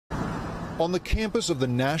On the campus of the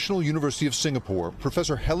National University of Singapore,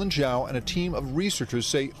 Professor Helen Zhao and a team of researchers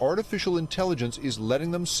say artificial intelligence is letting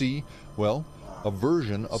them see, well, a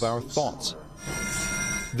version of our thoughts.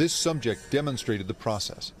 This subject demonstrated the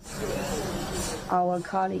process. Our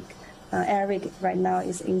colleague, Eric, right now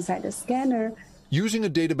is inside the scanner. Using a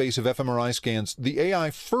database of fMRI scans, the AI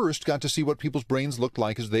first got to see what people's brains looked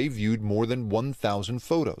like as they viewed more than 1,000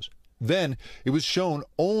 photos. Then, it was shown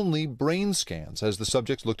only brain scans as the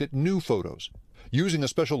subjects looked at new photos. Using a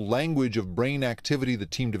special language of brain activity the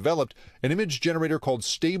team developed, an image generator called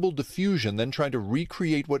Stable Diffusion then tried to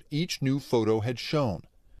recreate what each new photo had shown.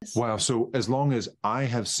 Wow, so as long as I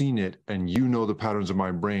have seen it and you know the patterns of my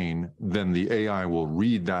brain, then the AI will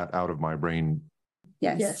read that out of my brain.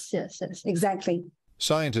 Yes, exactly.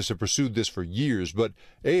 Scientists have pursued this for years, but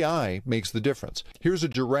AI makes the difference. Here's a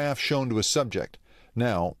giraffe shown to a subject.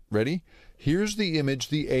 Now, ready? Here's the image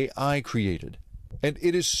the AI created. And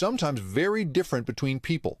it is sometimes very different between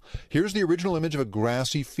people. Here's the original image of a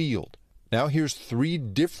grassy field. Now here's 3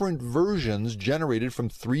 different versions generated from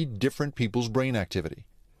 3 different people's brain activity.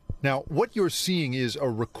 Now, what you're seeing is a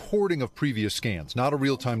recording of previous scans, not a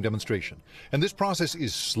real-time demonstration. And this process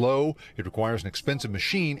is slow, it requires an expensive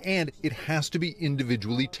machine, and it has to be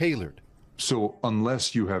individually tailored. So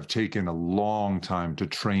unless you have taken a long time to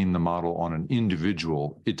train the model on an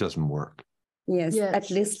individual, it doesn't work. Yes, at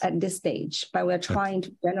least at this stage. But we're trying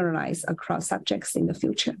to generalize across subjects in the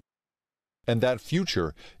future. And that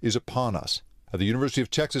future is upon us. At the University of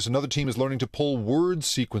Texas, another team is learning to pull word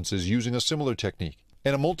sequences using a similar technique.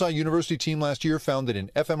 And a multi-university team last year found that in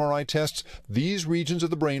fMRI tests, these regions of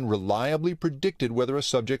the brain reliably predicted whether a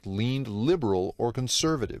subject leaned liberal or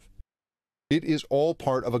conservative. It is all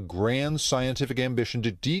part of a grand scientific ambition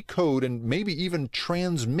to decode and maybe even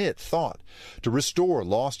transmit thought, to restore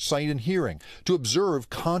lost sight and hearing, to observe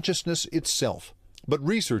consciousness itself. But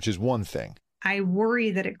research is one thing. I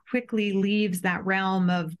worry that it quickly leaves that realm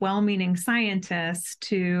of well-meaning scientists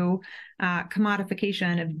to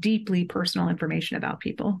commodification of deeply personal information about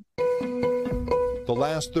people. The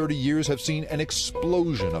last 30 years have seen an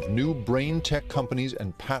explosion of new brain tech companies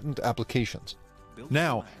and patent applications.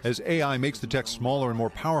 Now, as AI makes the text smaller and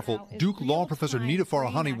more powerful, Duke law professor Nita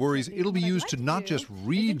Farahani worries it'll be used to not just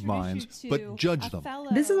read minds, but judge them.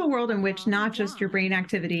 This is a world in which not just your brain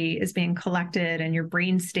activity is being collected and your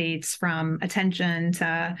brain states from attention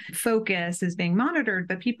to focus is being monitored,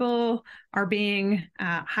 but people are being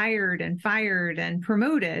hired and fired and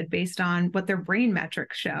promoted based on what their brain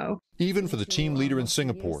metrics show. Even for the team leader in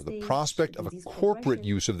Singapore, the prospect of a corporate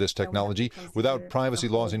use of this technology without privacy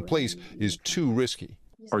laws in place is too risky.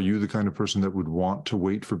 Are you the kind of person that would want to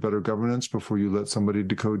wait for better governance before you let somebody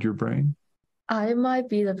decode your brain? I might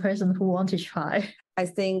be the person who wants to try. I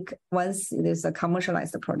think once it is a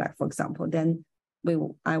commercialized product, for example, then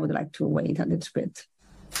I would like to wait a little bit.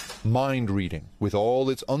 Mind reading, with all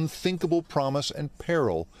its unthinkable promise and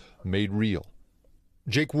peril made real.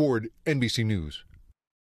 Jake Ward, NBC News.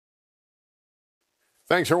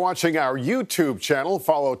 Thanks for watching our YouTube channel.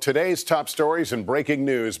 Follow today's top stories and breaking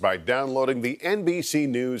news by downloading the NBC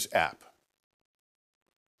News app.